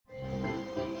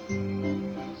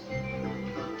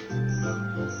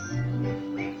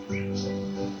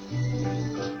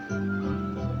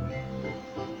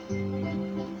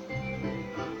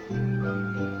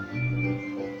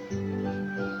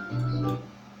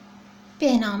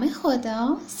به نام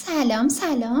خدا. سلام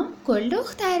سلام گل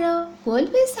دخترا، گل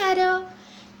پسرا.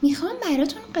 میخوام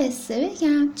براتون قصه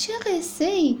بگم. چه قصه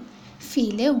ای؟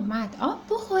 فیله اومد آب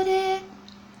بخوره.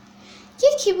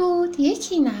 یکی بود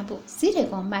یکی نبود، زیر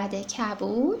گنبد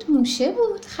کبود. موشه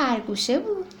بود خرگوشه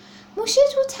بود، موشه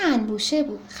تو تنبوشه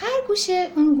بود،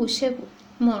 خرگوشه اون گوشه بود.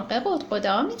 مرغ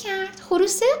قدقدا میکرد،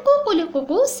 خروسه قوقلی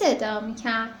قوقو صدا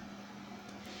میکرد.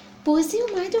 بازی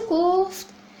اومد و گفت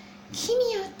کی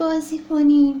میاد بازی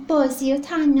کنیم؟ بازی و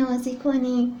تنازی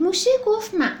کنیم. موشه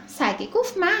گفت من، سگه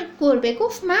گفت من، گربه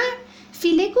گفت من،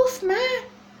 فیله گفت من.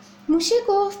 موشه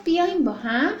گفت بیایم با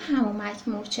هم همومک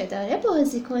مورچه داره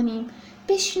بازی کنیم،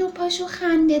 بشین و پاشو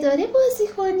خنده داره بازی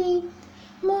کنیم.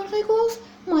 مرغ گفت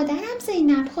مادرم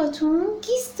زینب خاتون،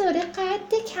 گیس داره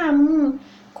قد کمون.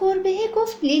 گربه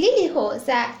گفت لیلی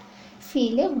حوزر.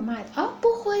 فیله اومد آب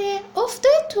بخوره،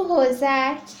 افتاد تو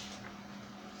حوزک.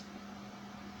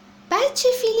 بچه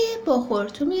فیله با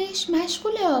خرطومش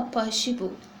مشغول آب پاشی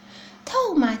بود. تا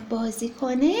اومد بازی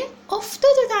کنه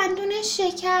افتاد و دندونش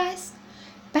شکست.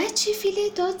 بچه فیله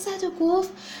داد زد و گفت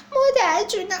مادر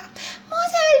جونم،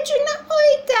 مادر جونم،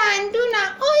 آی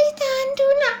دندونم، آی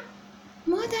دندونم.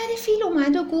 مادر فیل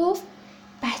اومد و گفت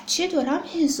بچه دارم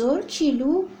 1000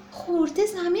 کیلو خورده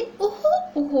زمین. اوهو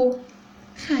اوهو.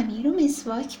 خمیر و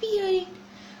مسواک بیارین،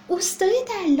 اوستای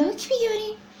دلاک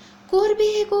بیارین.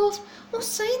 گربه گفت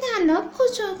اوستای دلاک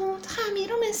کجا بود؟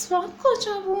 خمیر و مسواک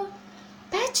کجا بود؟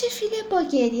 بچه فیله با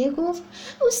گریه گفت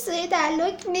اوستای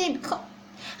دلاک نمیخوام،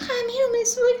 خمیر و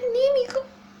مسواک نمیخوام.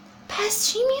 پس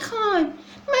چی میخوای؟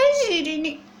 من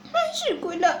شیرینی، من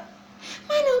شکلات،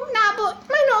 من آب نبات،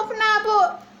 من آب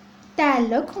نبات.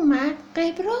 دلاک اومد،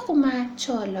 قبراق اومد،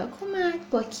 چالاک اومد،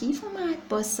 با کیف اومد،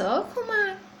 با ساک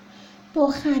اومد، با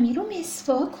خمیر و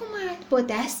مسواک اومد، با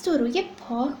دست و روی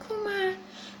پاک اومد،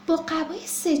 با قبای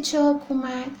 3 چاک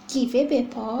اومد. گیوه به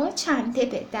پا، چنته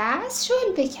به دست،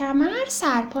 شال به کمر،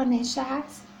 سرپا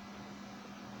نشست.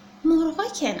 مرغا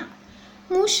کنار،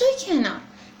 موشا کنار،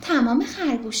 تمام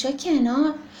خرگوشا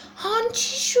کنار. هان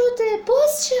چی شده؟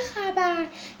 باز چه خبر؟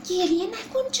 گریه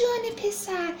نکن جان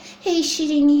پسر، هی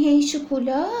شیرینی هی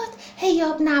شکلات، هی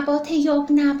آب نبات هی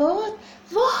آب نبات.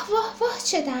 واه واه واه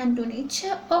چه دندونی،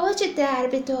 چه آج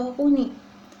درب داغونی.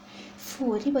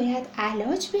 فوری باید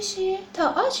علاج بشه تا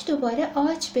آج دوباره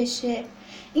آج بشه.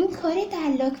 این کار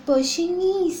دلاک باشی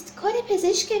نیست، کار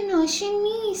پزشک ناشی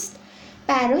نیست.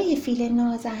 برای فیل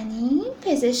نازنین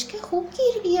پزشک خوب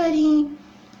گیر بیاریم.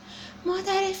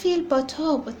 مادر فیل با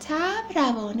تاب و تب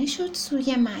روانه شد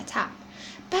سوی مطب.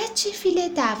 بچه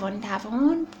فیل دوان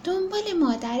دوان دنبال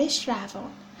مادرش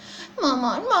روان.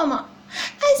 مامان مامان،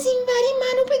 از این وری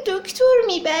منو به دکتر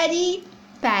میبری؟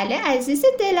 بله عزیز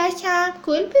دلکم،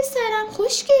 گل پسرم،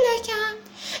 خوشگلکم.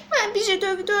 من پیش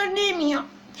دکتر نمیام،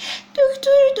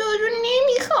 دکتر دارو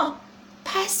نمیخوام.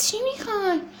 پس چی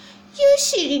میخوای؟ یا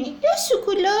شیرینی یا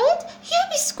شکلات یا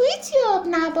بیسکویت یا آب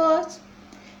نبات.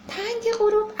 5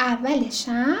 غروب اول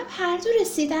شب هر دو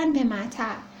رسیدن به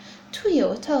مطب. توی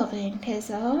اتاق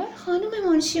انتظار خانم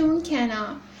منشی اون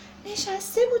کنار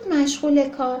نشسته بود مشغول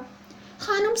کار.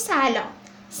 خانم سلام.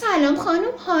 سلام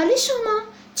خانم، حال شما؟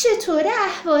 چطوره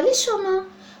احوال شما؟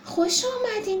 خوش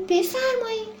آمدین،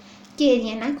 بفرمایین.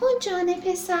 گریه نکن جان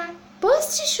پسر.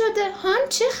 باز چی شده؟ هان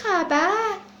چه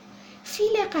خبر؟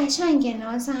 فیل قشنگ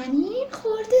نازنین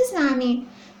خورده زمین.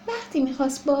 وقتی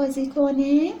میخواست بازی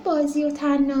کنه، بازی و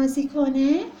تنازی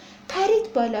کنه،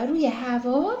 پرید بالا روی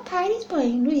هوا، پرید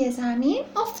پایین روی زمین،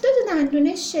 افتاد و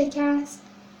دندونش شکست.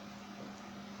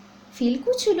 فیل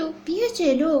کوچولو بیا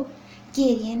جلو،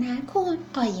 گریه نکن،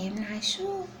 قایم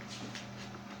نشو.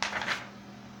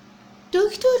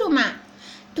 دکتر اومد،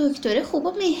 دکتر خوب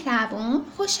و مهربون،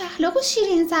 خوش اخلاق و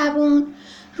شیرین زبون.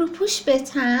 روپوش به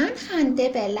تن، خنده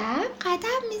به لب،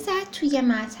 قدم میزد توی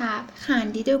مطب.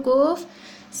 خندید و گفت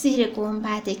زیر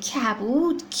گنبد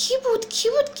کبود کی بود کی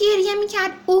بود گریه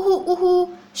میکرد اوهو اوهو؟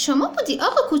 شما بودی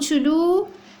آقا کوچولو؟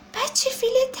 بچه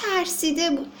فیل ترسیده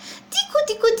بود، دیک و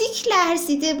دیک و دیک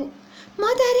لرزیده بود.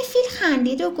 مادر فیل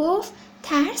خندید و گفت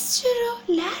ترس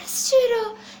چرا؟ لرز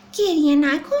چرا؟ گریه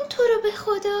نکن تو رو به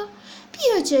خدا.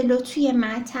 بیا جلو توی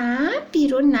مطب،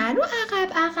 بیرون نرو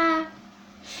عقب عقب.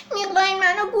 میخوای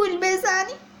منو گول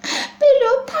بزنی؟ به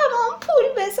لب تمام پول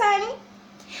بزنی؟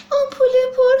 آمپول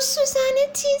پر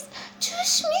سوزن تیز،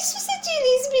 چوش میسوزه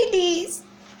جلیز بیلیز.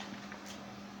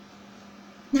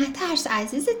 نه ترس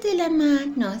عزیز دل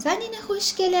من، نازنین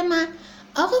خوشگل من.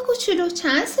 آقا کوچولو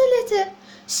چند سالته؟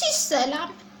 6 سالم.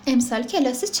 امسال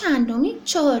کلاس چندمی؟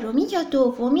 4می یا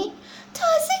 2می؟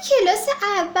 تازه کلاس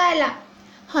اولم.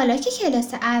 حالا که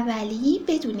کلاس اولی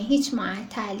بدون هیچ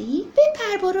معطلی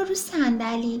بپر برو رو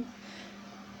صندلی.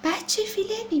 بچه فیل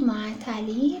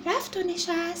بی‌معطلی رفت و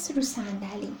نشست رو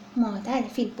صندلی. مادر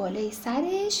فیل بالای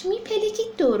سرش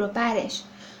میپلکید دور و برش.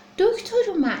 دکتر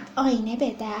اومد آینه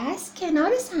به دست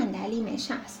کنار صندلی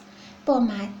نشست. با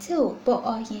مته و با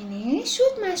آینه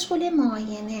شد مشغول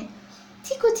معاینه.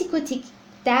 تیک و تیک و تیک،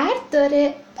 درد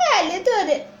داره؟ بله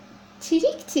داره.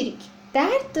 تریک تریک،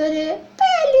 درد داره؟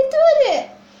 بله داره.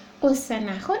 قصه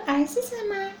نخور عزیز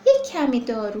من، یک کمی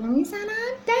دارو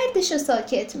میزنم، دردشو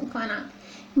ساکت میکنم.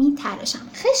 میتراشم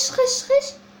خش خش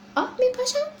خش، آب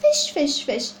میپاشم فش فش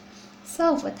فش.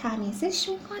 صاف و تمیزش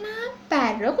میکنم،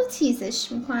 براق و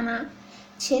تیزش میکنم.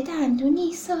 چه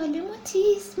دندونی سالم و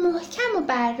تیز، محکم و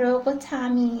براق و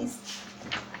تمیز.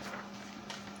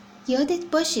 یادت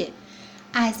باشه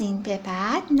از این به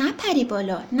بعد نپری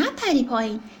بالا نپری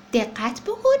پایین، دقت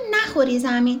بکن نخوری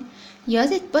زمین.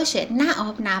 یادت باشه نه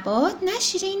آب نبات، نه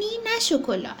شیرینی، نه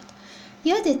شکلات.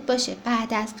 یادت باشه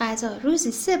بعد از غذا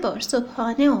روزی 3 بار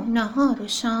صبحانه و ناهار و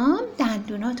شام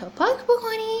دندوناتو پاک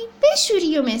بکنی،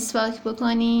 بشوری و مسواک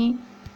بکنی.